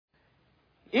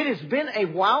It has been a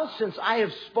while since I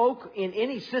have spoke in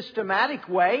any systematic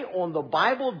way on the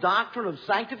Bible doctrine of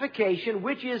sanctification,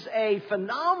 which is a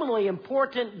phenomenally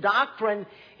important doctrine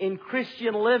in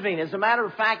Christian living. As a matter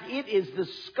of fact, it is the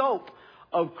scope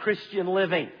of Christian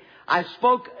living. I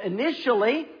spoke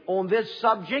initially on this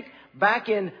subject back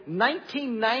in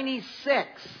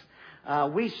 1996.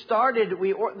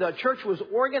 The church was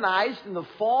organized in the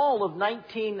fall of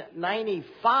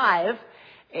 1995.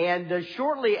 And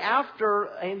shortly after,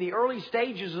 in the early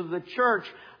stages of the church,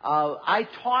 I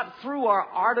taught through our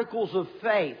Articles of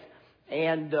Faith.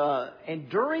 And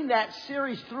during that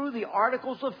series through the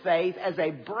Articles of Faith, as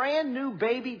a brand new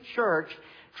baby church,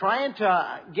 trying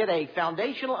to get a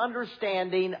foundational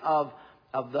understanding of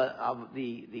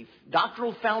the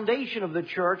doctrinal foundation of the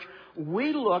church,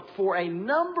 we looked for a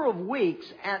number of weeks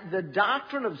at the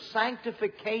doctrine of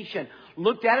sanctification.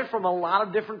 Looked at it from a lot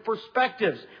of different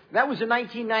perspectives. That was in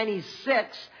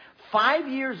 1996. 5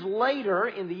 years later,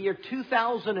 in the year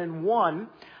 2001,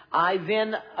 I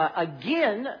then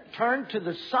again turned to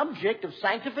the subject of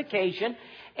sanctification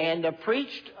and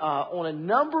preached on a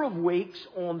number of weeks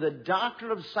on the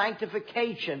doctrine of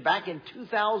sanctification back in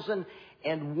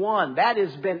 2001. That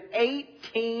has been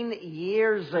 18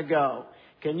 years ago.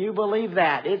 Can you believe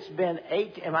that? It's been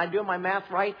am I doing my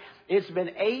math right? It's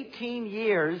been 18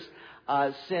 years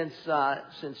since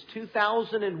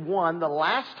 2001, the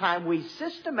last time we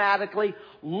systematically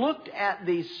looked at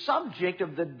the subject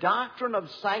of the doctrine of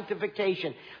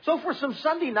sanctification. So for some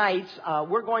Sunday nights,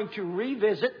 we're going to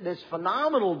revisit this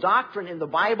phenomenal doctrine in the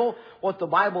Bible, what the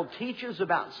Bible teaches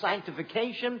about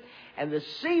sanctification. And this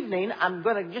evening, I'm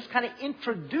going to just kind of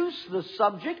introduce the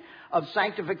subject of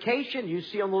sanctification. You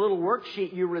see on the little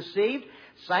worksheet you received,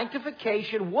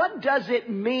 sanctification, what does it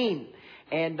mean?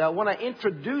 And I want to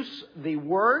introduce the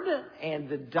Word and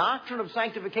the doctrine of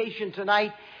sanctification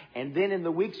tonight. And then in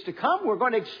the weeks to come, we're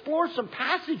going to explore some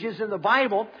passages in the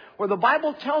Bible where the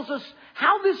Bible tells us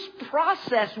how this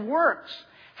process works.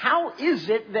 How is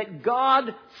it that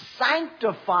God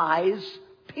sanctifies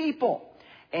people?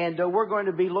 And we're going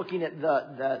to be looking at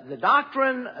the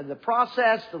doctrine, the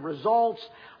process, the results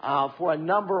for in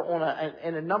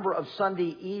a number of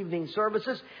Sunday evening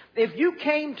services. If you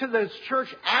came to this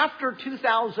church after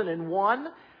 2001,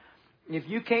 if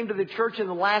you came to the church in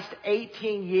the last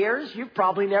 18 years, you've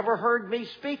probably never heard me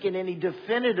speak in any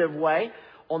definitive way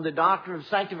on the doctrine of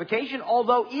sanctification,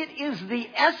 although it is the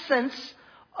essence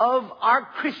of our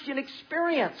Christian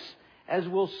experience, as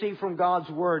we'll see from God's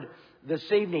Word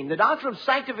this evening. The doctrine of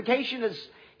sanctification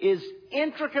is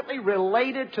intricately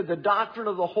related to the doctrine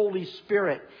of the Holy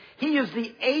Spirit. He is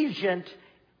the agent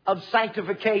of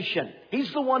sanctification.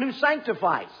 He's the one who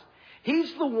sanctifies.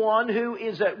 He's the one who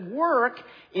is at work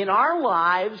in our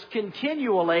lives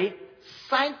continually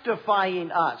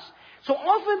sanctifying us. So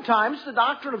oftentimes the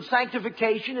doctrine of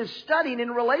sanctification is studied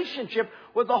in relationship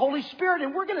with the Holy Spirit,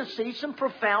 and we're going to see some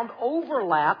profound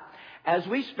overlap as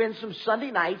we spend some Sunday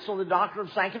nights on the doctrine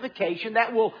of sanctification.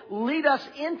 That will lead us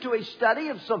into a study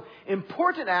of some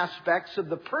important aspects of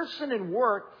the person and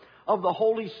work of the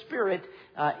Holy Spirit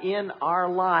in our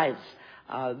lives.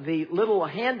 The little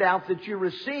handout that you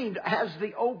received has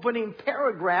the opening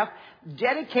paragraph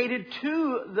dedicated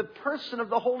to the person of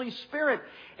the Holy Spirit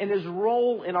and His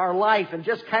role in our life. And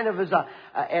just kind of as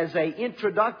a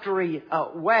introductory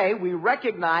way, we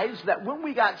recognize that when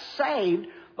we got saved,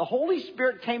 the Holy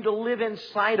Spirit came to live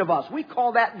inside of us. We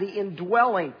call that the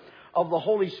indwelling of the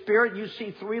Holy Spirit. You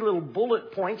see 3 little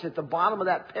bullet points at the bottom of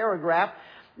that paragraph.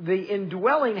 The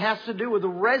indwelling has to do with the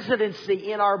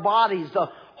residency in our bodies. The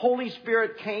Holy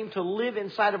Spirit came to live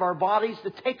inside of our bodies, to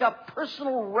take up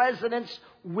personal residence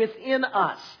within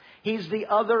us. He's the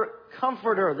other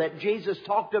comforter that Jesus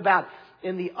talked about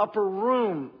in the upper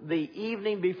room the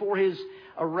evening before His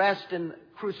arrest and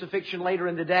crucifixion later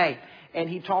in the day. And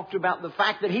He talked about the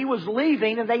fact that He was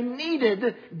leaving and they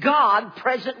needed God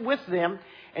present with them.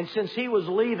 And since He was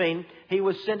leaving, He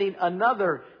was sending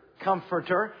another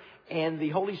comforter. And the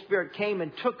Holy Spirit came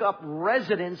and took up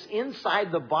residence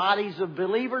inside the bodies of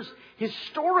believers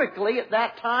historically at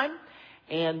that time.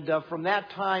 And from that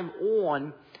time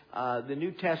on, the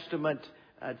New Testament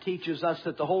teaches us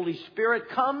that the Holy Spirit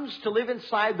comes to live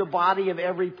inside the body of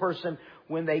every person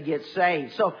when they get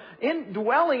saved. So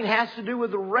indwelling has to do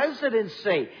with the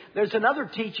residency. There's another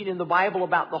teaching in the Bible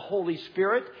about the Holy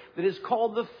Spirit that is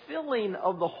called the filling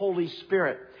of the Holy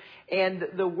Spirit. And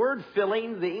the word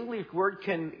filling, the English word,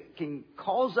 can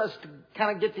cause us to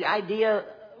kind of get the idea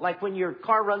like when your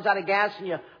car runs out of gas and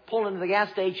you pull into the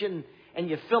gas station and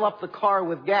you fill up the car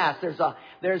with gas.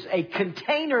 There's a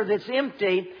container that's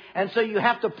empty, and so you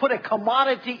have to put a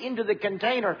commodity into the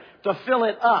container to fill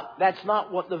it up. That's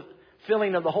not what the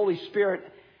filling of the Holy Spirit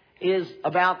is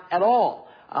about at all.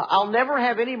 I'll never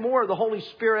have any more of the Holy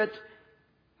Spirit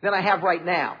than I have right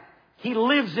now. He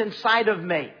lives inside of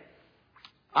me.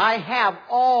 I have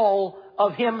all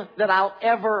of Him that I'll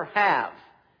ever have.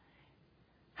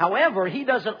 However, He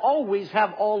doesn't always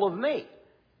have all of me.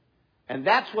 And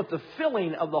that's what the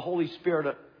filling of the Holy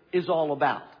Spirit is all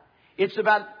about. It's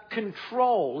about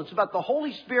control. It's about the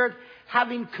Holy Spirit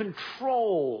having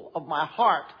control of my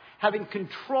heart, having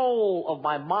control of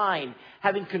my mind,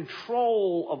 having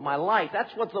control of my life.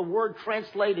 That's what the word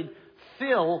translated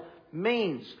fill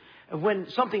means. When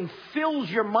something fills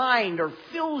your mind or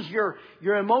fills your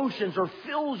emotions or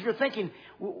fills your thinking,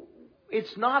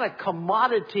 it's not a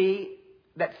commodity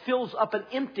that fills up an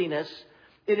emptiness.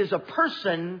 It is a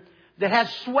person that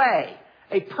has sway,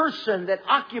 a person that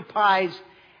occupies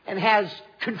and has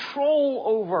control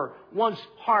over one's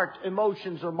heart,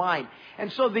 emotions, or mind.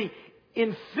 And so the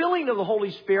infilling of the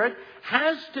Holy Spirit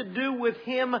has to do with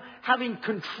Him having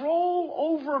control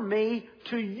over me,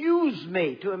 to use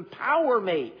me, to empower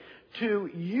me, to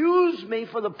use me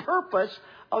for the purpose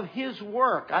of His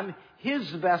work. I'm His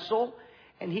vessel,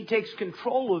 and He takes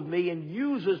control of me and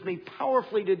uses me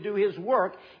powerfully to do His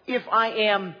work if I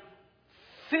am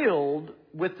filled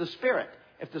with the Spirit,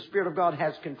 if the Spirit of God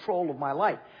has control of my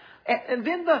life. And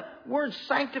then the word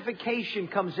sanctification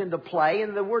comes into play.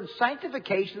 And the word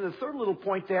sanctification, the third little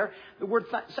point there, the word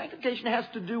sanctification has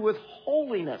to do with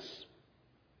holiness.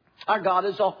 Our God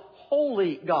is a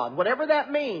holy God. Whatever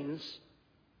that means,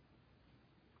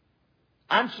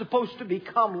 I'm supposed to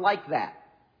become like that.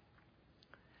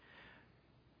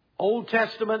 Old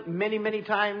Testament, many, many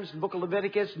times, the book of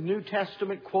Leviticus. New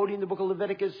Testament, quoting the book of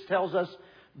Leviticus, tells us,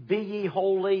 be ye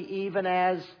holy even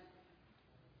as...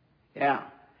 Yeah.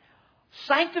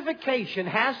 Sanctification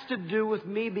has to do with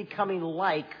me becoming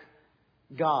like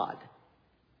God.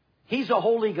 He's a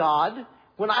holy God.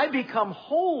 When I become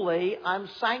holy, I'm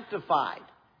sanctified.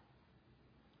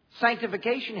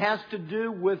 Sanctification has to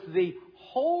do with the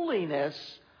holiness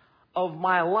of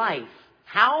my life.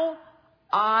 How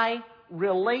I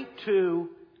relate to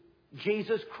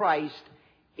Jesus Christ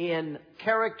in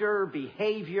character,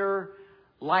 behavior,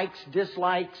 likes,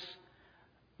 dislikes.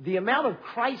 The amount of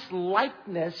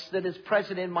Christ-likeness that is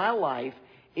present in my life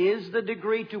is the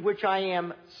degree to which I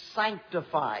am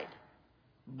sanctified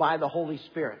by the Holy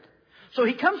Spirit. So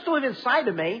He comes to live inside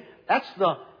of me. That's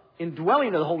the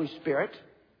indwelling of the Holy Spirit.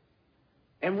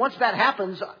 And once that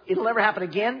happens, it'll never happen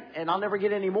again, and I'll never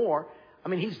get any more. I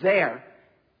mean, He's there.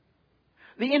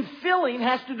 The infilling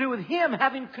has to do with Him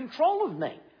having control of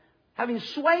me, having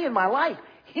sway in my life,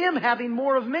 Him having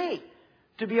more of me,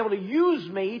 to be able to use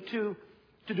me to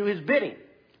do His bidding.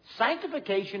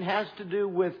 Sanctification has to do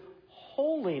with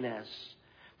holiness,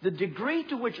 the degree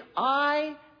to which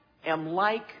I am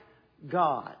like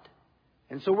God.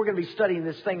 And so we're going to be studying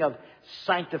this thing of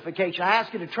sanctification. I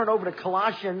ask you to turn over to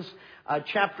Colossians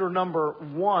chapter number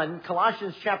 1.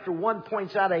 Colossians chapter 1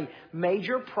 points out a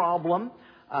major problem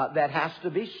that has to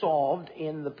be solved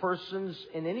in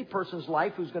any person's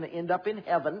life who's going to end up in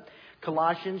heaven.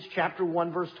 Colossians chapter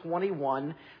 1 verse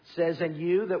 21 says, and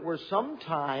you that were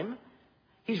sometime...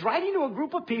 He's writing to a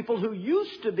group of people who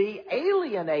used to be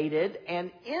alienated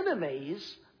and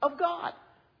enemies of God.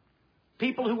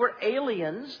 People who were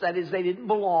aliens, that is, they didn't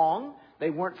belong.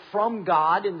 They weren't from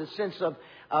God in the sense of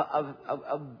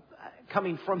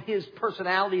coming from His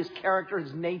personality, His character,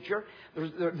 His nature.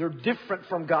 They're different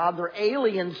from God. They're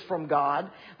aliens from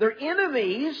God. They're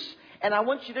enemies. And I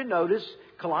want you to notice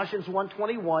Colossians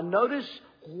 1:21. Notice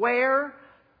where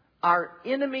our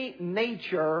enemy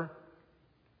nature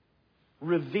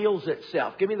reveals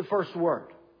itself. Give me the first word.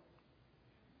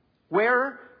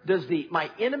 Where does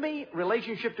my enemy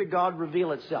relationship to God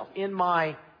reveal itself? In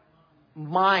my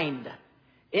mind.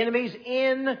 Enemies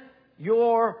in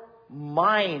your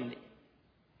mind.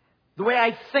 The way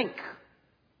I think.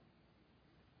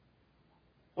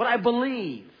 What I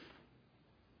believe.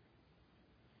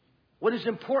 What is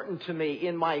important to me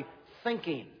in my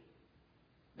thinking.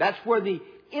 That's where the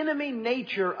enemy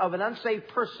nature of an unsaved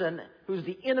person who's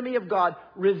the enemy of God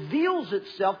reveals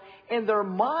itself in their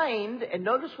mind. And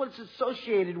notice what it's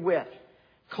associated with.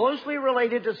 Closely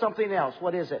related to something else.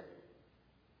 What is it?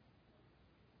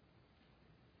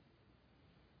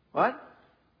 What?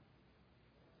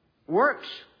 Works.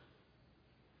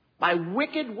 By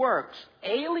wicked works.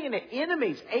 Aliens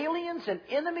and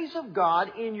enemies of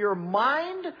God in your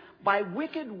mind by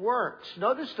wicked works.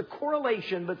 Notice the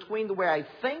correlation between the way I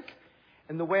think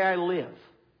and the way I live.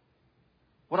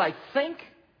 What I think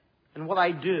and what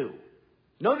I do.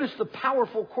 Notice the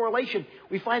powerful correlation.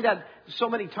 We find that so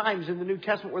many times in the New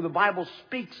Testament where the Bible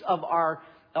speaks of our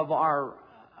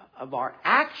of our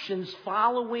actions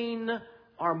following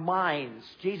our minds.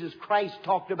 Jesus Christ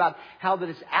talked about how that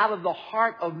it's out of the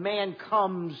heart of man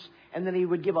comes, and then He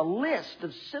would give a list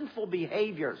of sinful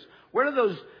behaviors. Where do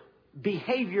those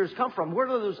behaviors come from? Where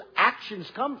do those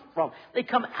actions come from? They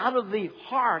come out of the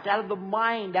heart, out of the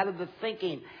mind, out of the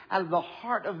thinking, out of the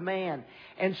heart of man.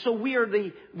 And so we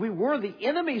were the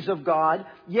enemies of God,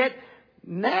 yet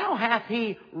now hath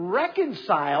He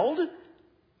reconciled.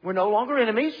 We're no longer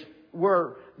enemies.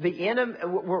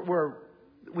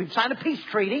 We've signed a peace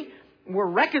treaty. We're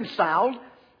reconciled.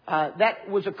 That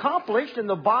was accomplished in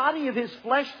the body of His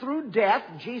flesh through death.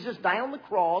 Jesus died on the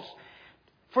cross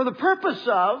for the purpose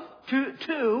of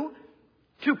to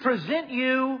present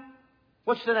you.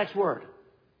 What's the next word?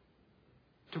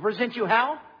 To present you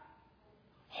how?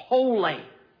 Holy.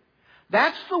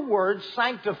 That's the word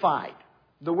sanctified.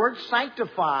 The word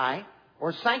sanctify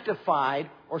or sanctified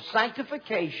or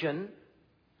sanctification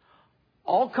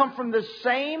all come from the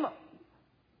same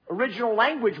original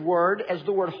language word as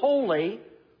the word holy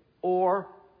or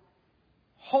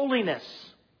holiness.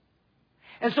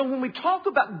 And so when we talk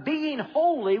about being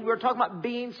holy, we're talking about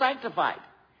being sanctified,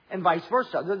 and vice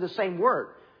versa. They're the same word.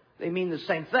 They mean the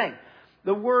same thing.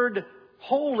 The word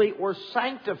holy or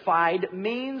sanctified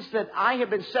means that I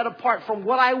have been set apart from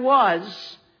what I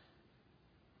was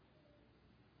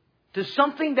to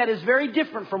something that is very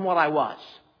different from what I was.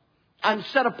 I'm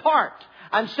set apart.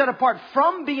 I'm set apart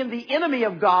from being the enemy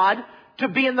of God to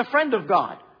being the friend of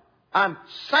God. I'm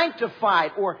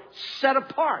sanctified or set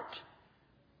apart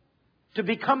to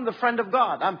become the friend of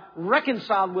God. I'm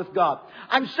reconciled with God.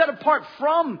 I'm set apart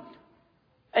from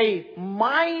a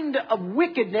mind of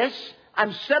wickedness.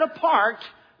 I'm set apart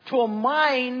to a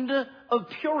mind of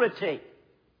purity.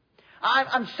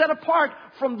 I'm set apart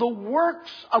from the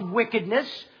works of wickedness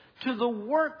to the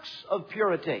works of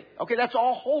purity. Okay, that's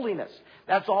all holiness.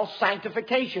 That's all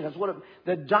sanctification. That's what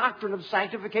the doctrine of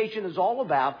sanctification is all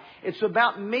about. It's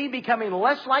about me becoming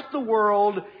less like the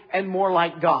world and more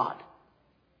like God.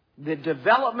 The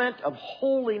development of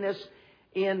holiness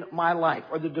in my life,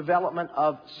 or the development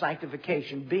of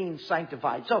sanctification, being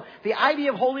sanctified. So the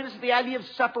idea of holiness is the idea of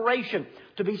separation.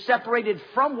 To be separated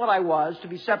from what I was, to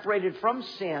be separated from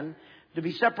sin, to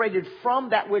be separated from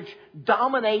that which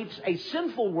dominates a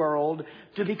sinful world,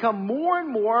 to become more and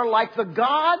more like the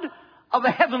God of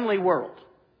a heavenly world.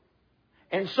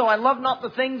 And so I love not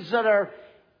the things that are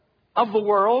of the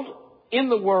world, in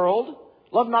the world.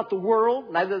 Love not the world,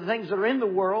 neither the things that are in the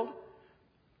world.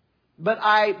 But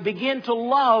I begin to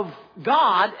love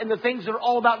God and the things that are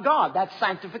all about God. That's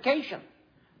sanctification.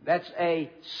 That's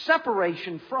a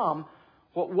separation from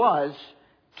what was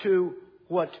to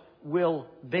what will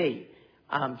be.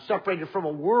 I'm separated from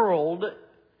a world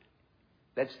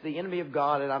that's the enemy of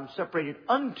God, and I'm separated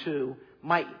unto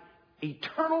my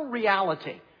eternal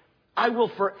reality. I will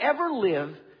forever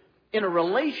live in a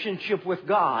relationship with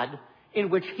God in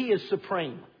which He is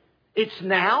supreme. It's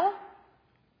now,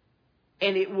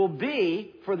 and it will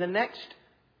be for the next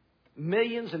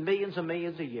millions and millions and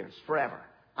millions of years, forever.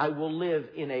 I will live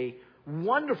in a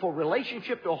wonderful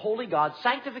relationship to a holy God.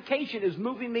 Sanctification is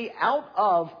moving me out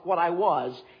of what I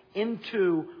was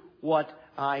into what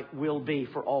I will be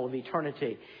for all of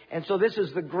eternity. And so this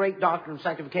is the great doctrine of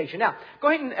sanctification. Now, go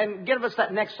ahead and give us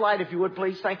that next slide, if you would,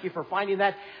 please. Thank you for finding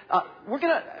that. I'm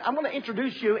going to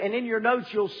introduce you, and in your notes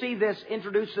you'll see this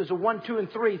introduced as a 1, 2, and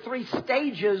 3. 3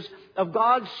 stages of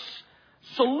God's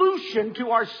solution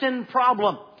to our sin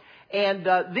problem.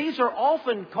 And these are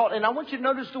often called, and I want you to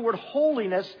notice the word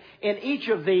holiness in each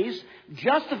of these.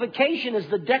 Justification is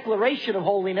the declaration of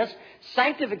holiness.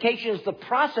 Sanctification is the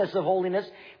process of holiness.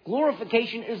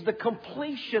 Glorification is the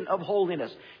completion of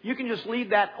holiness. You can just leave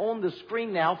that on the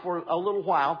screen now for a little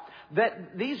while.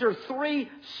 That these are 3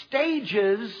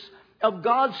 stages of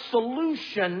God's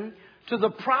solution to the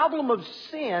problem of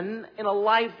sin in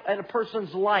a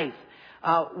person's life.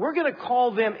 We're going to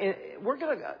call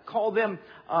them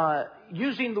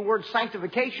using the word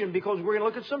sanctification, because we're going to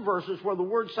look at some verses where the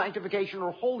word sanctification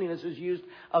or holiness is used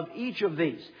of each of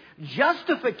these.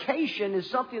 Justification is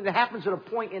something that happens at a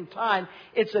point in time.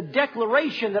 It's a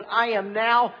declaration that I am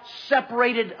now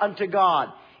separated unto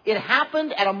God. It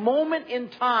happened at a moment in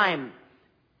time,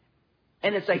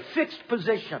 and it's a fixed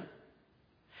position.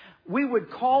 We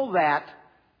would call that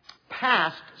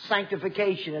past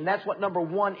sanctification, and that's what number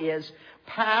 1 is.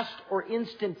 Past or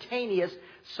instantaneous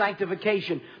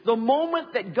sanctification. The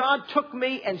moment that God took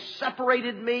me and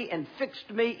separated me and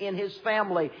fixed me in His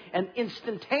family. An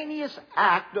instantaneous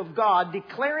act of God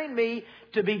declaring me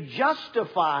to be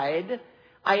justified.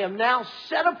 I am now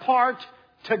set apart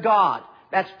to God.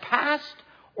 That's past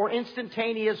or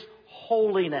instantaneous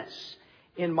holiness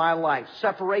in my life.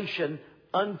 Separation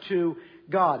unto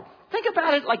God. Think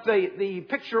about it like the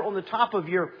picture on the top of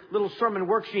your little sermon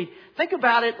worksheet. Think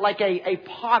about it like a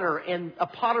potter and a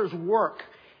potter's work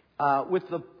with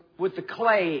the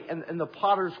clay and the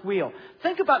potter's wheel.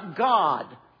 Think about God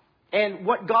and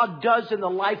what God does in the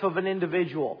life of an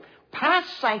individual.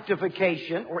 Past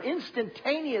sanctification or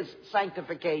instantaneous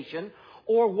sanctification,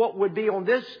 or what would be on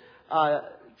this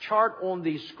chart on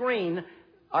the screen,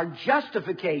 our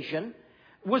justification,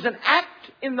 was an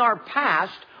act in our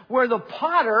past where the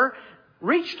potter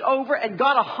reached over and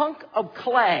got a hunk of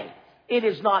clay. It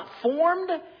is not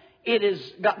formed. It has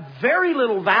got very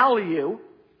little value.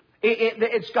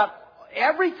 It's got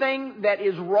everything that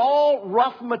is raw,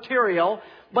 rough material,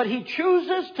 but he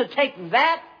chooses to take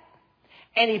that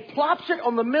and he plops it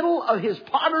on the middle of his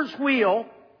potter's wheel,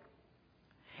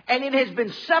 and it has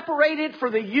been separated for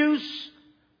the use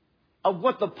of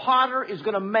what the potter is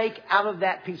going to make out of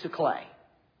that piece of clay.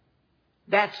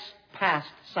 That's past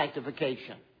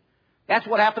sanctification. That's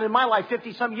what happened in my life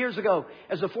 50-some years ago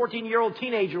as a 14-year-old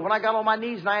teenager. When I got on my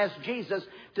knees and I asked Jesus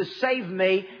to save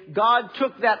me, God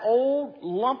took that old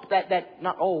lump, that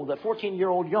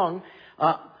 14-year-old young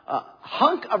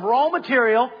hunk of raw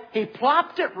material. He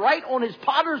plopped it right on his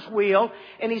potter's wheel,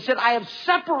 and he said, I have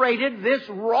separated this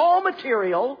raw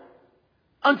material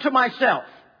unto myself.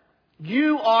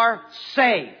 You are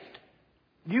saved.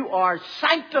 You are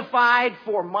sanctified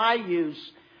for my use.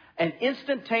 An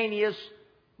instantaneous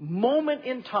moment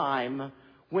in time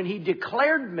when he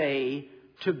declared me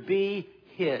to be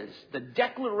his. The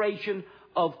declaration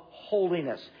of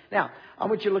holiness. Now, I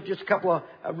want you to look just a couple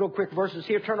of real quick verses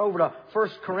here. Turn over to 1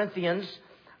 Corinthians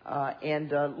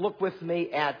and look with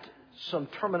me at some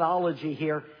terminology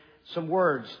here, some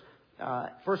words.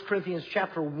 1 Corinthians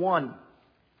chapter 1,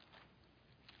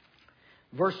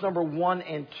 verse number 1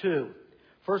 and 2.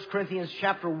 1 Corinthians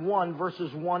chapter 1,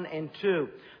 verses 1 and 2.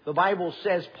 The Bible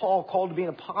says, Paul, called to be an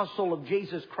apostle of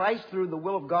Jesus Christ through the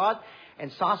will of God,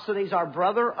 and Sosthenes our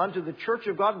brother, unto the church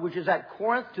of God, which is at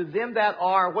Corinth, to them that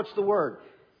are, what's the word?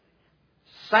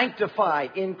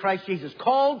 Sanctified in Christ Jesus.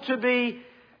 Called to be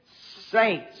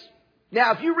saints.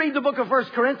 Now, if you read the book of 1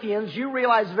 Corinthians, you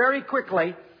realize very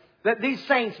quickly that these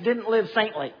saints didn't live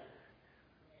saintly.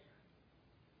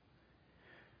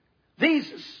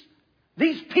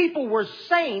 These people were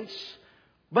saints,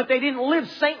 but they didn't live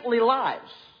saintly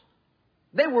lives.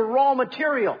 They were raw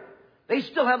material. They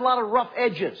still had a lot of rough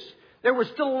edges. There was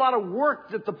still a lot of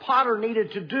work that the potter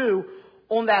needed to do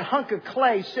on that hunk of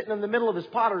clay sitting in the middle of his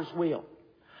potter's wheel.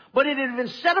 But it had been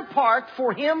set apart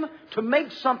for him to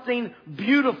make something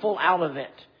beautiful out of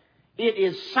it. It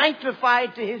is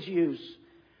sanctified to his use.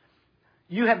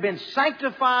 You have been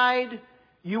sanctified.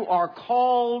 You are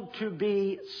called to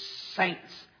be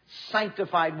saints,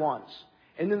 sanctified ones.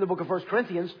 And then the book of 1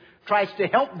 Corinthians tries to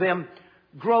help them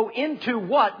grow into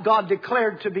what God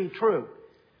declared to be true,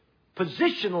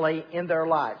 positionally in their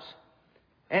lives.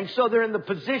 And so they're in the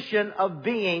position of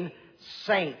being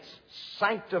saints,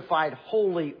 sanctified,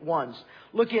 holy ones.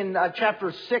 Look in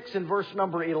chapter 6 and verse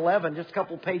number 11, just a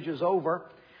couple pages over.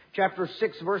 Chapter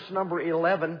 6, verse number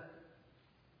 11.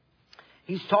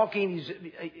 He's talking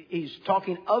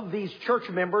of these church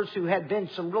members who had been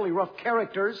some really rough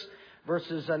characters.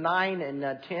 Verses 9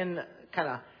 and 10 kind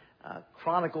of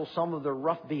chronicle some of their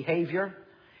rough behavior.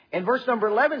 And verse number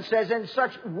 11 says, and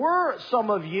such were some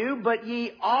of you, but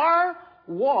ye are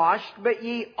washed, but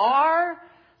ye are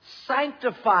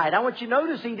sanctified. I want you to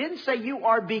notice he didn't say you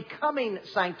are becoming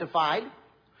sanctified.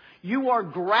 You are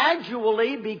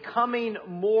gradually becoming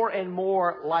more and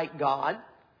more like God.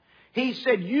 He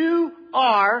said you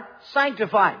are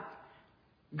sanctified.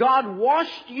 God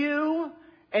washed you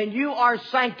and you are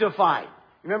sanctified.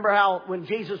 Remember how when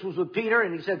Jesus was with Peter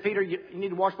and he said, Peter, you need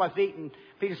to wash my feet. And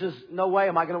Peter says, no way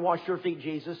am I going to wash your feet,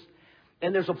 Jesus.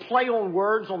 And there's a play on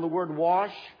words on the word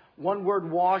wash. One word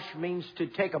wash means to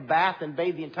take a bath and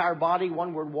bathe the entire body.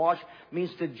 One word wash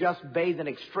means to just bathe an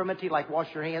extremity, like wash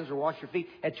your hands or wash your feet.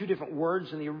 Had two different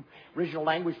words in the original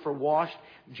language for washed.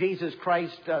 Jesus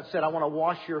Christ said, I want to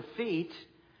wash your feet.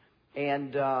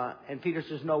 And Peter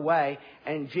says, no way.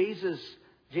 And Jesus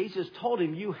told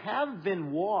him, you have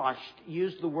been washed.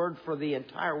 Used the word for the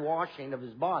entire washing of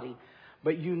his body.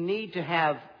 But you need to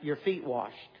have your feet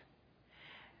washed.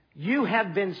 You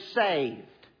have been saved.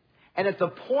 And at the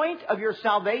point of your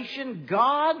salvation,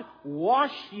 God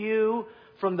washed you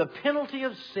from the penalty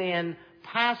of sin,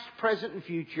 past, present, and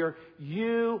future.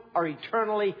 You are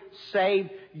eternally saved.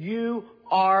 You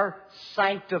are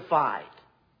sanctified.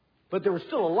 But there was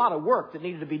still a lot of work that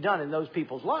needed to be done in those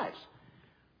people's lives.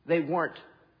 They weren't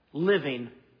living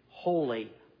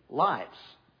holy lives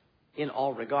in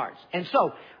all regards. And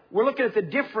so, we're looking at the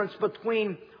difference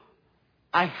between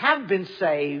I have been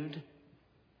saved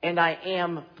and I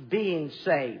am being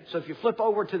saved. So if you flip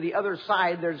over to the other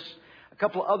side, there's a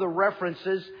couple of other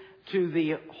references to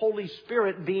the Holy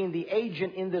Spirit being the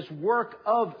agent in this work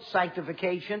of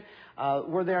sanctification.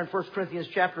 We're there in 1 Corinthians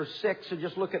chapter 6, so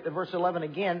just look at the verse 11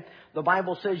 again. The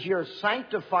Bible says you're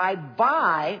sanctified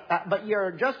but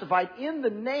you're justified in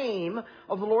the name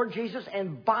of the Lord Jesus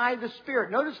and by the Spirit.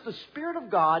 Notice the Spirit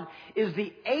of God is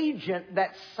the agent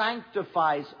that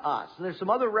sanctifies us. And there's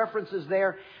some other references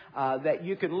there that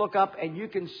you can look up, and you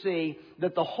can see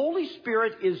that the Holy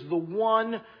Spirit is the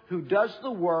one who does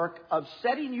the work of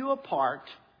setting you apart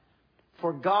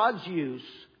for God's use,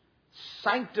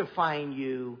 sanctifying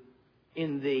you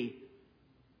in the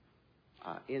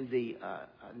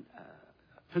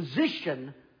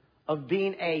position of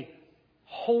being a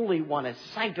holy one, a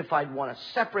sanctified one, a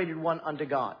separated one unto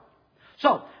God.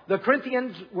 So, the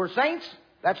Corinthians were saints.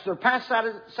 That's their past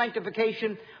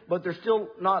sanctification, but they're still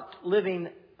not living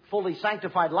fully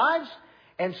sanctified lives.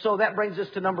 And so that brings us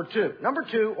to number 2. Number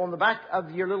 2, on the back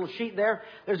of your little sheet there,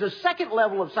 there's a second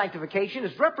level of sanctification.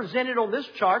 It's represented on this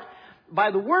chart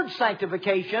by the word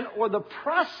sanctification, or the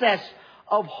process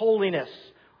of holiness.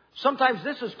 Sometimes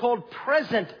this is called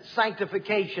present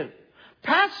sanctification.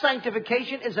 Past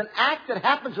sanctification is an act that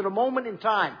happens at a moment in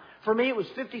time. For me, it was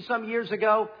 50-some years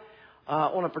ago,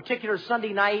 on a particular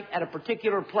Sunday night at a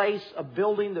particular place, a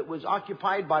building that was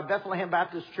occupied by Bethlehem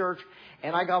Baptist Church,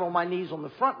 and I got on my knees on the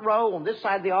front row on this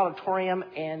side of the auditorium,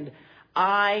 and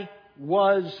I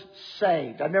was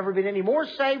saved. I've never been any more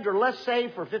saved or less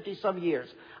saved for 50-some years.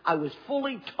 I was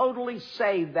fully, totally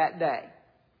saved that day.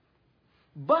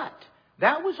 But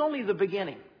that was only the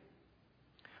beginning.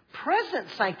 Present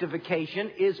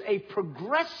sanctification is a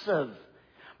progressive,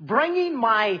 bringing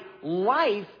my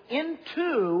life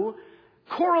into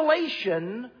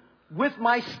correlation with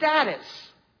my status.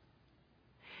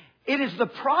 It is the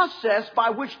process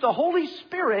by which the Holy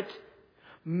Spirit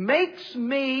makes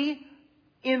me,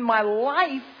 in my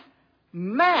life,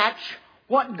 match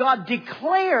what God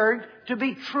declared to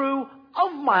be true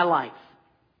of my life.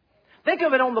 Think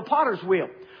of it on the potter's wheel.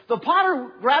 The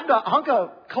potter grabbed a hunk of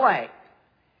clay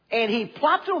and he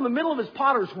plopped it on the middle of his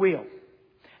potter's wheel.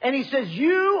 And he says,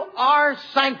 you are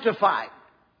sanctified.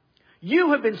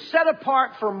 You have been set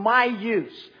apart for my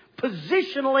use.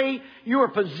 Positionally, you are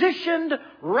positioned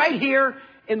right here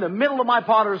in the middle of my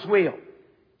potter's wheel.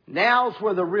 Now's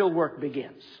where the real work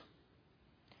begins.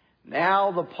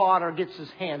 Now the potter gets his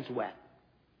hands wet.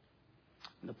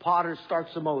 And the potter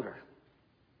starts the motor.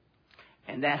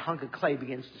 And that hunk of clay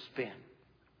begins to spin.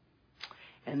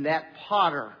 And that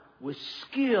potter, with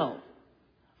skill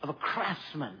of a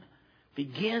craftsman,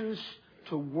 begins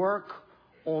to work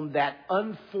on that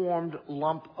unformed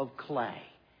lump of clay.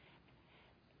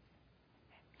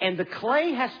 And the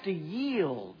clay has to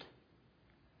yield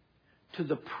to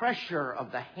the pressure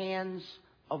of the hands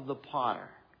of the potter.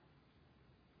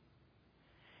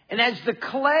 And as the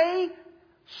clay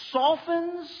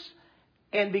softens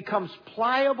and becomes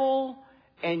pliable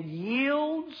and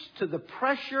yields to the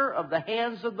pressure of the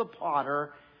hands of the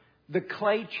potter, the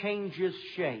clay changes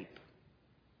shape.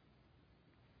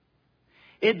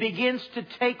 It begins to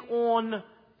take on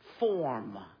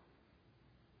form.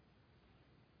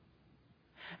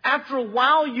 After a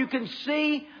while, you can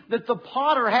see that the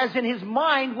potter has in his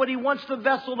mind what he wants the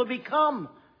vessel to become.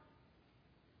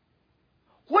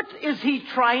 What is he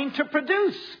trying to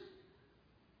produce?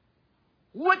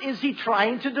 What is he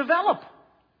trying to develop?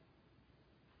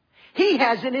 He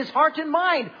has in his heart and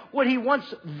mind what he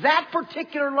wants that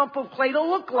particular lump of clay to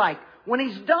look like when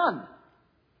he's done.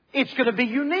 It's going to be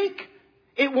unique.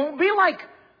 It won't be like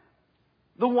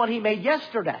the one he made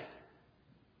yesterday.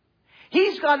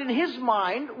 He's got in his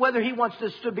mind whether he wants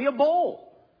this to be a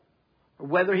bowl, or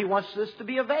whether he wants this to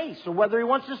be a vase, or whether he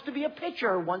wants this to be a pitcher,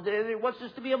 or whether he wants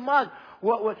this to be a mug.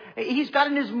 He's got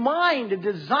in his mind a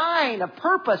design, a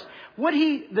purpose.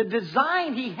 The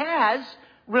design he has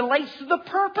relates to the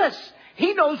purpose.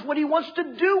 He knows what he wants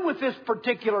to do with this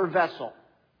particular vessel.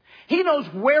 He knows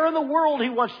where in the world he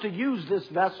wants to use this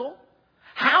vessel,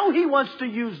 how he wants to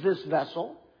use this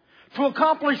vessel, to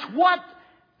accomplish what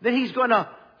that he's going to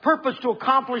purpose to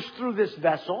accomplish through this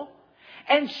vessel.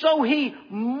 And so he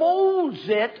molds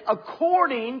it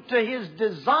according to his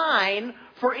design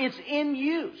for its in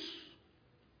use.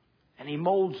 And he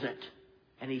molds it,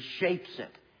 and he shapes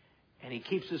it, and he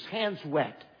keeps his hands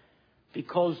wet,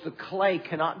 because the clay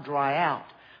cannot dry out.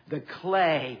 The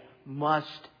clay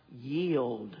must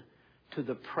yield to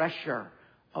the pressure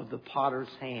of the potter's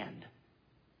hand.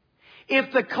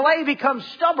 If the clay becomes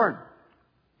stubborn,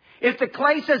 if the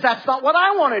clay says, that's not what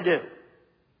I want to do,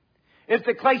 If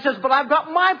the clay says, but I've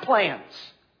got my plans.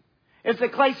 If the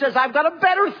clay says, I've got a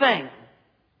better thing.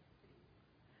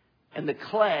 And the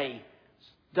clay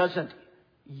doesn't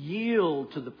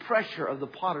yield to the pressure of the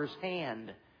potter's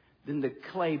hand, then the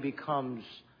clay becomes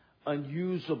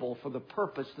unusable for the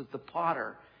purpose that the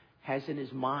potter has in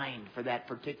his mind for that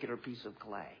particular piece of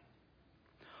clay.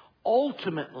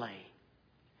 Ultimately,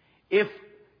 if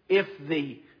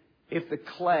the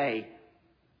clay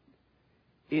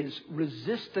is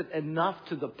resistant enough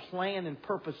to the plan and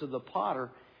purpose of the potter,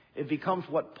 it becomes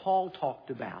what Paul talked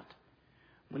about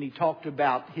when he talked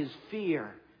about his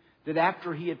fear that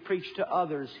after he had preached to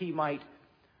others, he might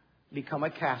become a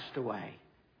castaway,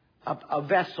 a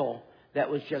vessel that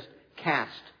was just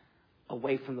cast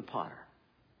away from the potter.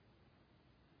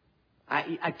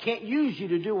 I can't use you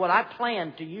to do what I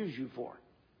planned to use you for.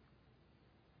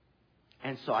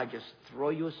 And so I just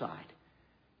throw you aside.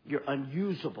 You're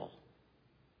unusable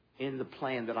in the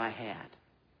plan that I had.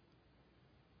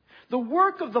 The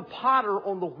work of the potter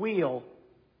on the wheel,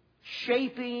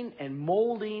 shaping and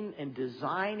molding and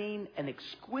designing an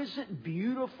exquisite,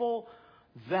 beautiful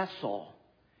vessel,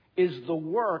 is the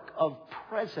work of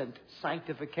present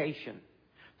sanctification.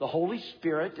 The Holy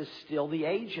Spirit is still the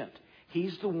agent.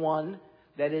 He's the one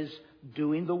that is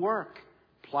doing the work,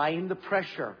 applying the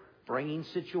pressure, bringing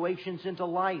situations into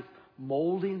life,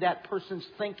 molding that person's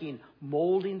thinking,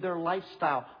 molding their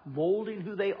lifestyle, molding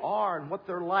who they are and what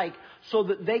they're like so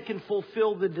that they can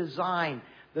fulfill the design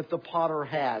that the potter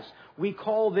has. We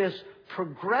call this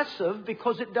progressive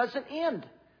because it doesn't end.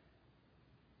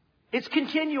 It's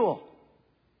continual.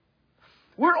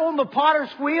 We're on the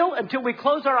potter's wheel until we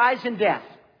close our eyes in death.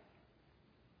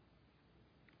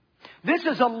 This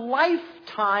is a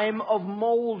lifetime of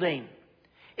molding.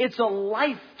 It's a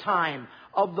lifetime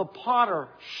of the potter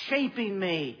shaping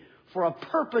me for a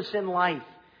purpose in life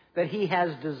that he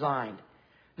has designed.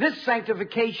 This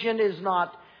sanctification is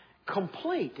not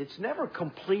complete. It's never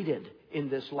completed in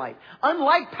this life.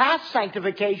 Unlike past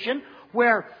sanctification,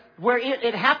 where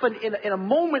it happened in a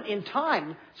moment in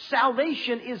time,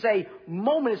 salvation is a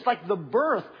moment. It's like the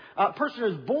birth. A person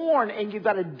is born and you've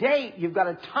got a date, you've got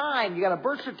a time, you've got a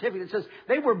birth certificate that says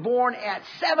they were born at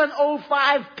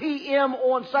 7:05 p.m.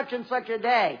 on such and such a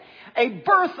day. A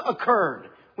birth occurred.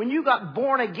 When you got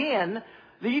born again,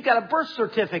 you got a birth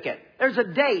certificate. There's a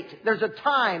date, there's a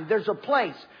time, there's a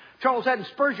place. Charles Haddon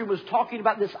Spurgeon was talking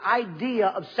about this idea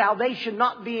of salvation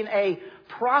not being a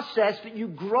process that you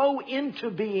grow into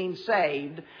being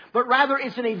saved, but rather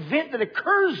it's an event that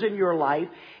occurs in your life.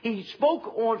 He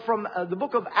spoke from the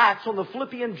book of Acts on the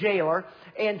Philippian jailer,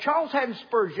 and Charles Haddon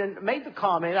Spurgeon made the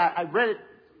comment, I read it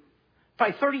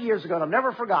probably 30 years ago and I've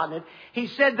never forgotten it. He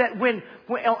said that when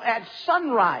at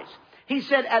sunrise, he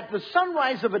said at the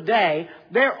sunrise of a day,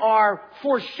 there are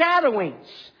foreshadowings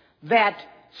that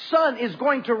sun is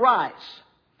going to rise.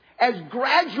 As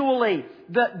gradually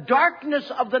the darkness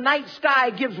of the night sky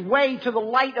gives way to the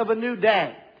light of a new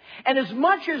day. And as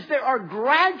much as there are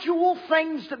gradual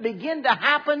things that begin to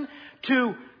happen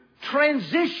to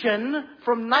transition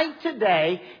from night to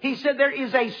day, he said there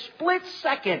is a split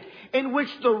second in which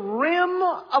the rim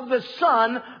of the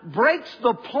sun breaks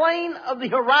the plane of the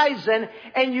horizon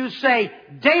and you say,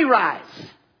 day rise.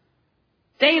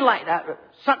 Daylight,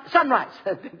 sunrise.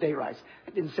 Day rise.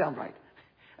 That didn't sound right.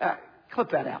 Clip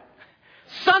that out.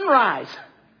 Sunrise.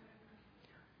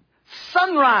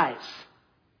 Sunrise.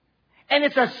 And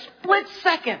it's a split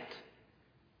second.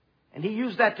 And he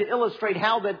used that to illustrate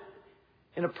how that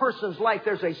in a person's life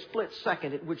there's a split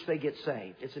second at which they get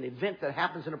saved. It's an event that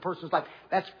happens in a person's life.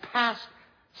 That's past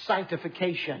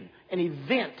sanctification. An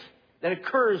event that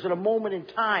occurs at a moment in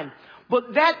time.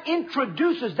 But that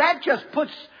just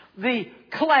puts the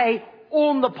clay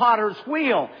on the potter's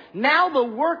wheel. Now the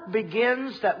work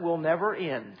begins that will never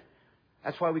end.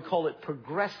 That's why we call it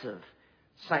progressive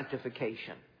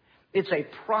sanctification. It's a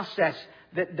process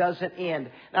that doesn't end.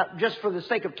 Now, just for the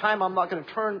sake of time, I'm not going to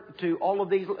turn to all of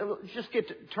these. Just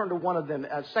turn to one of them.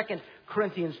 2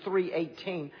 Corinthians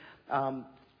 3:18.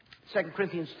 2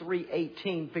 Corinthians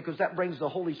 3:18, because that brings the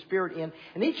Holy Spirit in.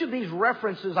 And each of these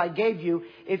references I gave you,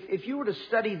 if you were to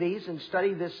study these and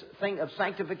study this thing of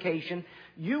sanctification,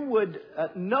 you would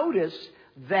notice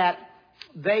that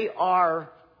they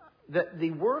are,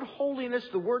 the word holiness,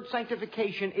 the word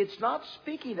sanctification, it's not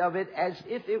speaking of it as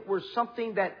if it were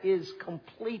something that is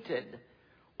completed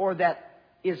or that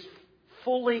has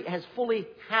fully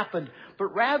happened.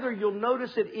 But rather, you'll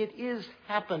notice that it is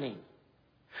happening.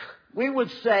 We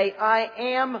would say, I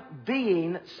am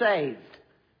being saved.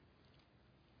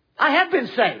 I have been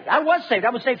saved. I was saved. I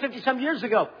was saved 50-some years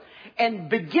ago. And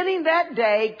beginning that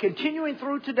day, continuing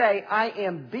through today, I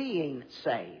am being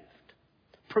saved.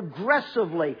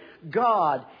 Progressively,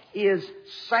 God is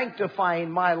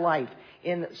sanctifying my life.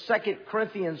 In 2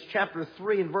 Corinthians chapter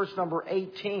 3 and verse number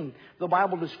 18, the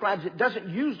Bible describes it. Doesn't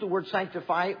use the word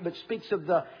sanctify, but speaks of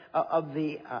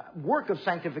the work of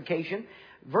sanctification.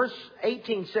 Verse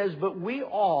 18 says, "But we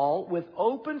all, with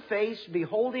open face,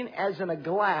 beholding as in a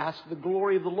glass the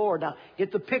glory of the Lord." Now,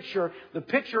 get the picture. The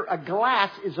picture, a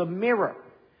glass, is a mirror.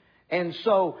 And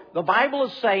so, the Bible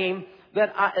is saying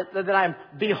that I'm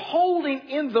beholding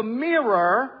in the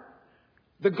mirror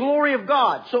the glory of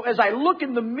God. So as I look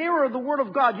in the mirror of the Word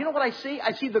of God, you know what I see?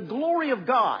 I see the glory of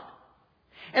God.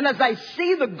 And as I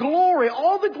see the glory,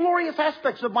 all the glorious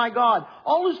aspects of my God,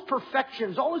 all His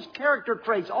perfections, all His character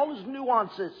traits, all His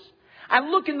nuances, I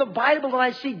look in the Bible and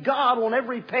I see God on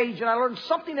every page and I learn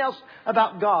something else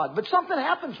about God. But something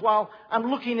happens while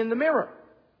I'm looking in the mirror.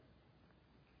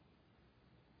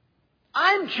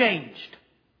 I'm changed.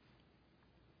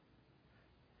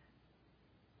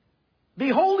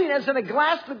 Beholding as in a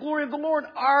glass the glory of the Lord,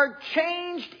 are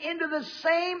changed into the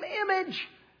same image.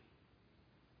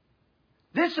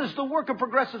 This is the work of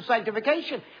progressive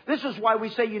sanctification. This is why we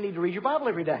say you need to read your Bible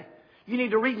every day. You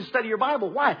need to read and study your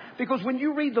Bible. Why? Because when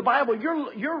you read the Bible,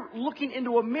 you're looking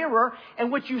into a mirror,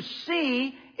 and what you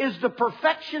see is the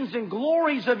perfections and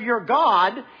glories of your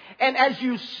God. And as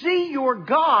you see your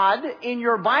God in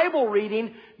your Bible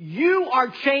reading, you are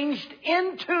changed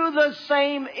into the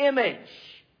same image.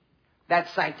 That's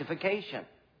sanctification.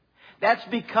 That's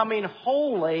becoming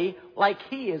holy like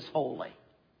He is holy.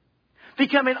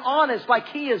 Becoming honest like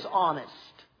He is honest.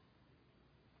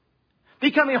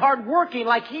 Becoming hardworking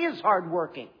like He is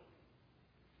hardworking.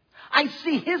 I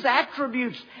see His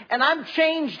attributes and I'm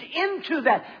changed into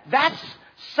that. That's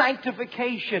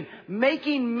sanctification.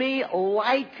 Making me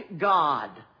like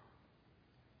God.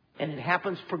 And it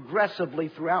happens progressively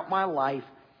throughout my life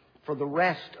for the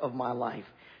rest of my life.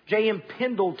 J.M.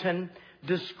 Pendleton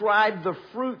described the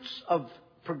fruits of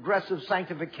progressive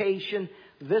sanctification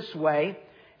this way.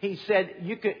 He said,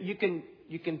 you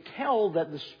can tell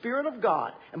that the Spirit of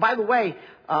God, and by the way,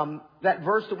 that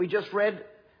verse that we just read,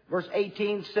 verse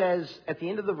 18 says at the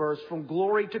end of the verse, from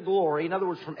glory to glory. In other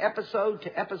words, from episode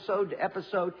to episode to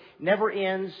episode, never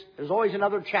ends. There's always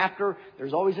another chapter.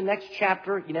 There's always a next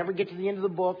chapter. You never get to the end of the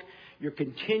book. You're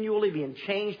continually being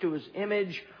changed to His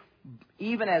image,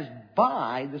 even as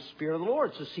by the Spirit of the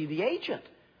Lord. So see, the agent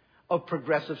of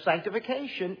progressive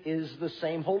sanctification is the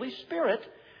same Holy Spirit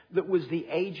that was the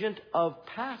agent of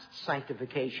past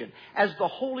sanctification. As the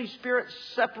Holy Spirit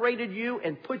separated you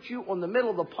and put you on the middle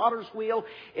of the potter's wheel,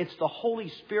 it's the Holy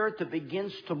Spirit that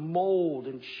begins to mold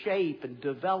and shape and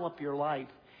develop your life.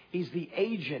 He's the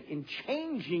agent in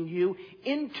changing you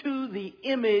into the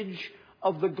image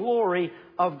of the glory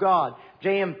of God.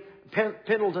 J.M.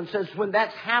 Pendleton says, when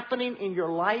that's happening in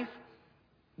your life,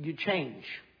 you change.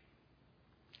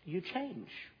 You change.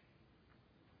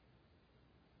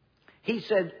 He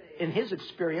said, in his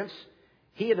experience,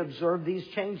 he had observed these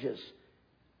changes.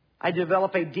 I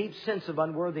develop a deep sense of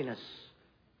unworthiness.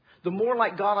 The more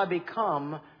like God I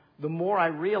become, the more I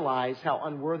realize how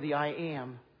unworthy I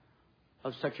am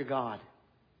of such a God.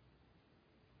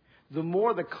 The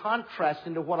more the contrast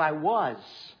into what I was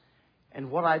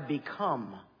and what I'd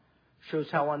become shows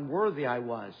how unworthy I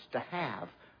was to have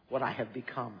what I have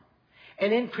become.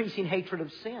 An increasing hatred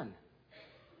of sin.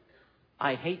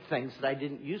 I hate things that I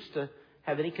didn't used to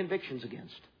have any convictions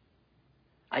against.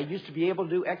 I used to be able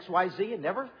to do X, Y, Z and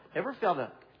never felt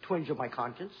a twinge of my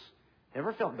conscience.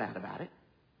 Never felt bad about it.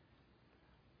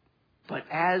 But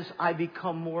as I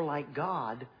become more like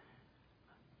God,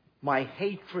 my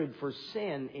hatred for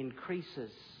sin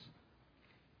increases.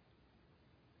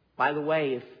 By the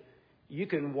way, if you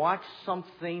can watch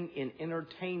something in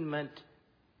entertainment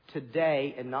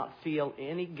today and not feel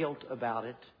any guilt about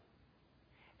it,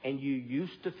 and you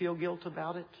used to feel guilt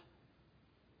about it,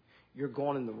 you're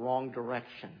going in the wrong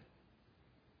direction.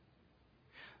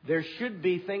 There should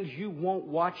be things you won't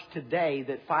watch today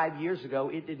that 5 years ago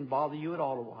it didn't bother you at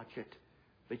all to watch it,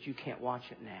 but you can't watch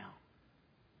it now.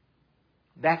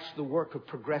 That's the work of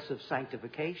progressive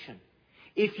sanctification.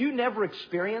 If you never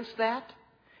experience that,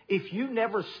 if you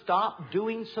never stop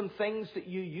doing some things that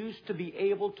you used to be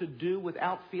able to do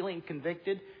without feeling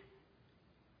convicted,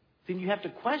 then you have to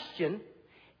question,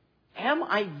 am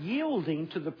I yielding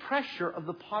to the pressure of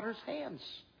the potter's hands?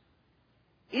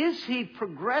 Is He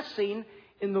progressing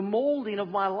in the molding of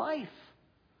my life?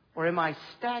 Or am I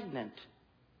stagnant,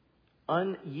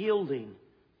 unyielding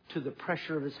to the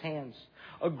pressure of His hands?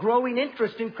 A growing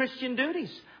interest in Christian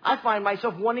duties. I find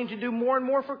myself wanting to do more and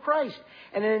more for Christ.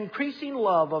 And an increasing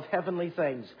love of heavenly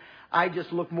things. I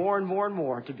just look more and more and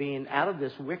more to being out of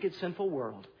this wicked, sinful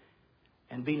world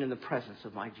and being in the presence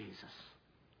of my Jesus.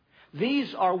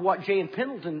 These are what J. and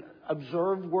Pendleton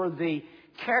observed were the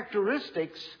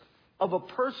characteristics of a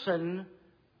person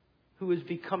who is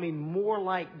becoming more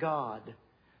like God.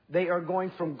 They are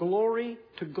going from glory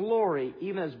to glory,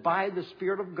 even as by the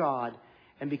Spirit of God,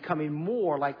 and becoming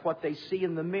more like what they see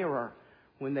in the mirror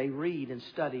when they read and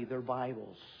study their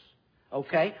Bibles.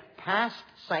 Okay? Past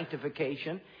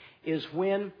sanctification is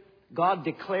when God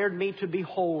declared me to be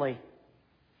holy.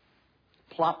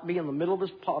 Plopped me in the middle of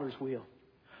His potter's wheel.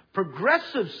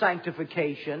 Progressive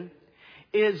sanctification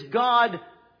is God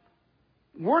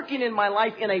working in my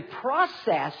life in a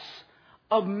process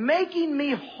of making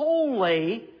me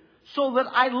holy so that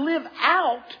I live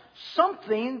out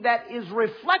something that is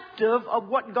reflective of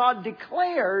what God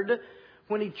declared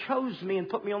when He chose me and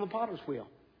put me on the potter's wheel.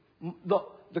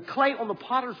 The clay on the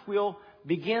potter's wheel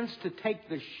begins to take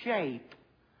the shape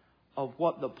of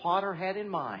what the potter had in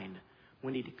mind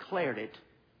when he declared it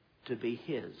to be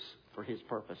his for his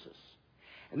purposes.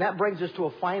 And that brings us to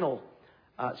a final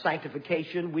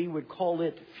sanctification. We would call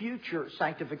it future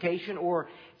sanctification, or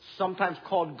sometimes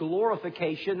called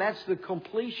glorification. That's the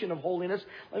completion of holiness.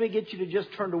 Let me get you to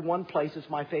just turn to one place. It's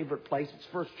my favorite place. It's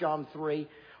 1 John 3,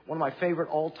 one of my favorite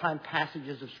all-time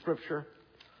passages of Scripture.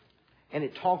 And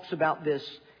it talks about this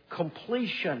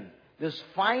completion, this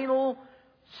final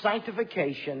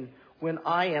sanctification when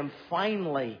I am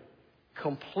finally,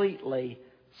 completely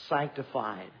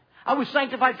sanctified. I was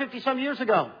sanctified 50-some years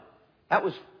ago. That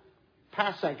was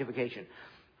past sanctification.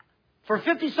 For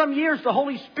 50-some years, the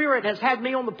Holy Spirit has had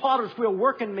me on the potter's wheel,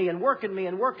 working me and working me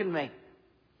and working me.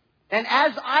 And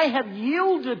as I have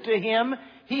yielded to Him,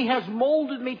 He has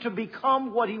molded me to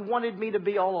become what He wanted me to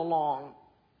be all along.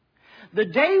 The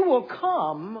day will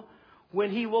come when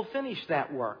He will finish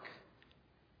that work.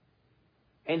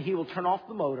 And He will turn off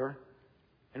the motor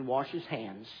and wash His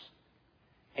hands.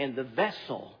 And the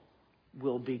vessel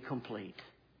will be complete.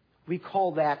 We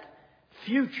call that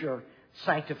future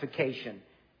sanctification.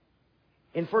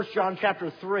 In 1 John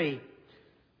chapter 3,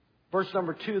 verse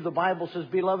number 2, the Bible says,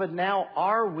 "Beloved, now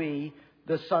are we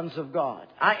the sons of God."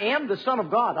 I am the Son of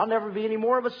God. I'll never be any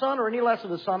more of a son or any less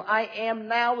of a son. I am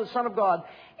now the Son of God.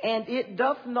 And it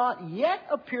doth not yet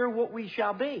appear what we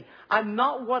shall be. I'm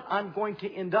not what I'm going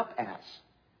to end up as.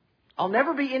 I'll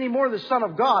never be any more the Son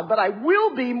of God, but I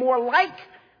will be more like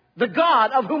the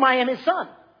God of whom I am His Son.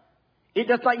 It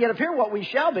does not yet appear what we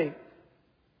shall be.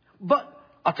 But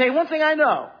I'll tell you one thing I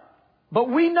know. But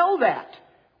we know that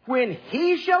when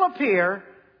He shall appear,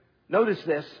 notice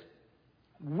this,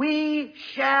 we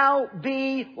shall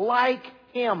be like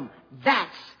Him.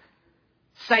 That's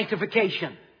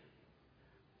sanctification.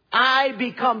 I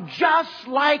become just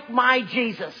like my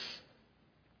Jesus.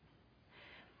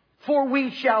 For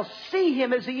we shall see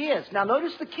Him as He is. Now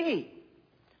notice the key.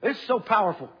 This is so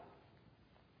powerful.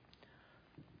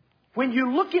 When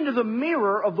you look into the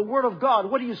mirror of the Word of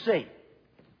God, what do you see?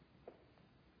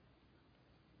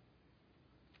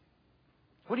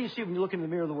 What do you see when you look into the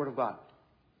mirror of the Word of God?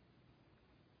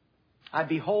 I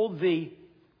behold the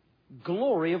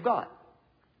glory of God.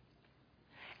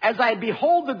 As I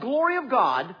behold the glory of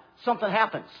God, something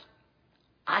happens.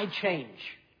 I change.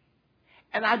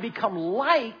 And I become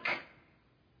like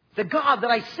the God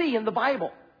that I see in the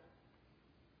Bible.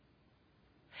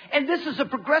 And this is a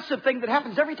progressive thing that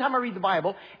happens every time I read the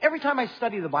Bible, every time I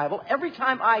study the Bible, every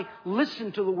time I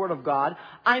listen to the Word of God.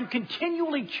 I'm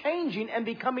continually changing and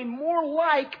becoming more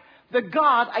like the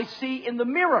God I see in the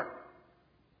mirror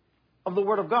of the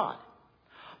Word of God.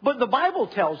 But the Bible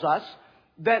tells us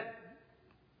that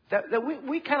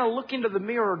we kind of look into the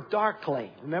mirror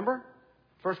darkly. Remember?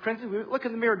 1 Corinthians, we look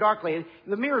in the mirror darkly.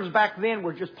 The mirrors back then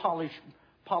were just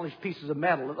polished pieces of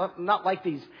metal. Not like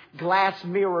these glass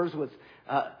mirrors with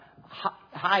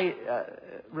high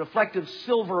reflective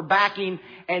silver backing.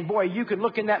 And boy, you can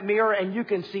look in that mirror and you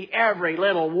can see every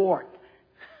little wart,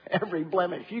 every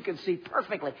blemish. You can see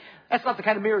perfectly. That's not the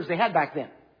kind of mirrors they had back then.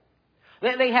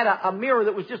 They had a mirror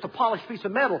that was just a polished piece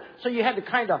of metal. So you had to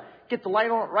kind of get the light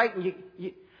on it right. And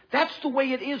that's the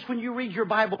way it is when you read your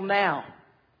Bible now.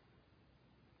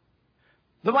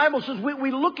 The Bible says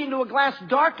we look into a glass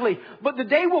darkly, but the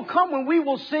day will come when we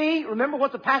will see, remember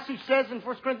what the passage says in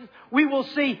 1 Corinthians? We will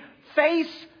see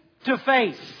face to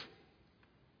face.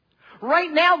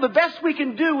 Right now, the best we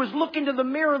can do is look into the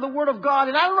mirror of the Word of God,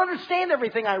 and I don't understand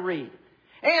everything I read.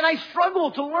 And I struggle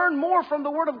to learn more from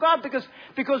the Word of God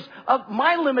because of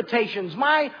my limitations,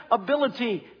 my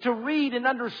ability to read and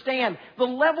understand, the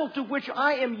level to which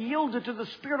I am yielded to the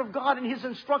Spirit of God and His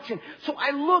instruction. So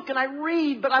I look and I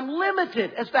read, but I'm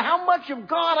limited as to how much of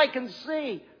God I can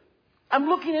see. I'm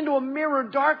looking into a mirror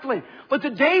darkly. But the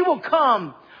day will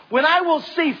come when I will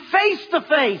see face to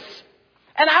face,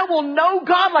 and I will know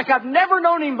God like I've never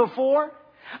known Him before.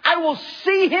 I will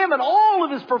see Him in all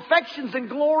of His perfections and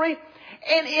glory.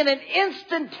 And in an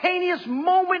instantaneous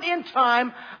moment in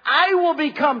time, I will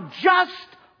become just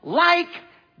like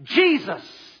Jesus.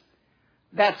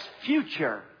 That's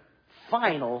future,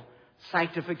 final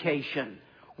sanctification.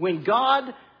 When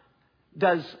God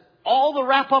does all the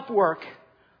wrap-up work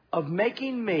of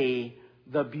making me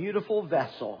the beautiful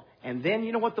vessel. And then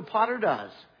you know what the potter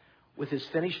does with his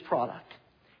finished product?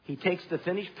 He takes the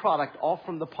finished product off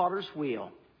from the potter's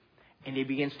wheel and he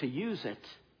begins to use it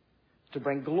to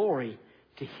bring glory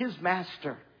to his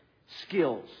master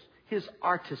skills, his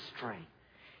artistry.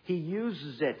 He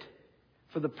uses it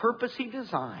for the purpose He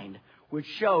designed, which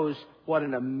shows what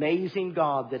an amazing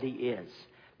God that He is.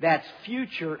 That's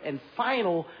future and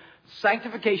final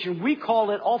sanctification. We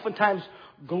call it oftentimes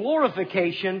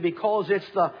glorification because it's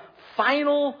the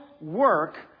final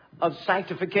work of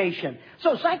sanctification.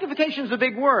 So sanctification is a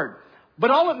big word,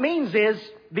 but all it means is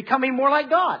becoming more like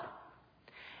God.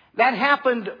 That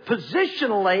happened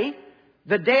positionally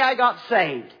the day I got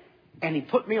saved, and He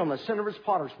put me on the center of His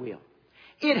potter's wheel.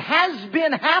 It has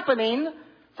been happening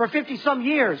for 50-some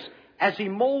years as He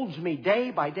molds me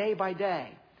day by day by day.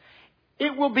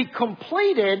 It will be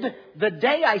completed the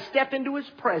day I step into His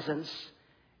presence,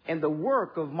 and the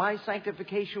work of my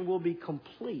sanctification will be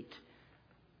complete,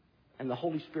 and the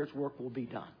Holy Spirit's work will be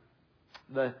done.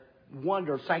 The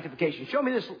wonder of sanctification. Show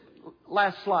me this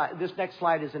last slide. This next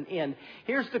slide is an end.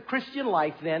 Here's the Christian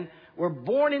life then. We're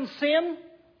born in sin,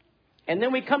 and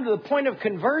then we come to the point of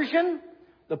conversion.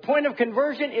 The point of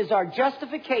conversion is our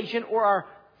justification or our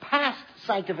past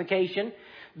sanctification.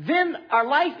 Then our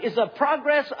life is a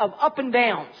progress of up and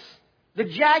downs. The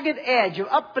jagged edge of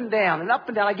up and down and up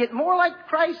and down. I get more like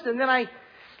Christ, and then I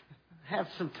have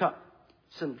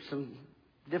some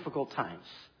difficult times.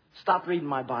 Stop reading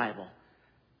my Bible.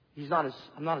 I'm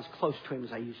not as close to Him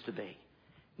as I used to be.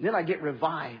 And then I get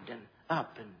revived and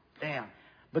up and down.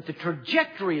 But the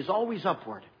trajectory is always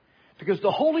upward because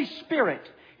the Holy Spirit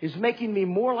is making me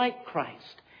more like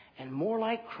Christ and more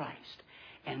like Christ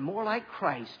and more like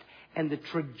Christ. And the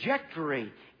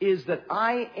trajectory is that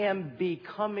I am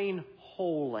becoming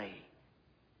holy.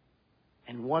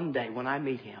 And one day when I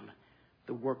meet Him,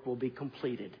 the work will be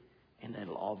completed and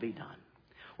it'll all be done.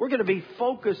 We're going to be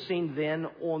focusing then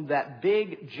on that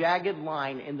big jagged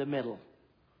line in the middle.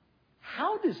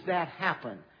 How does that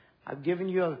happen? I've given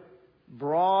you a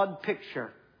broad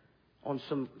picture. On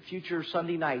some future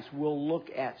Sunday nights, we'll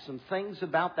look at some things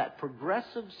about that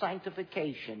progressive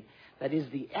sanctification that is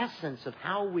the essence of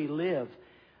how we live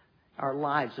our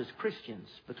lives as Christians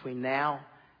between now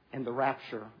and the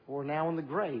rapture, or now in the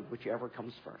grave, whichever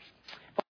comes first.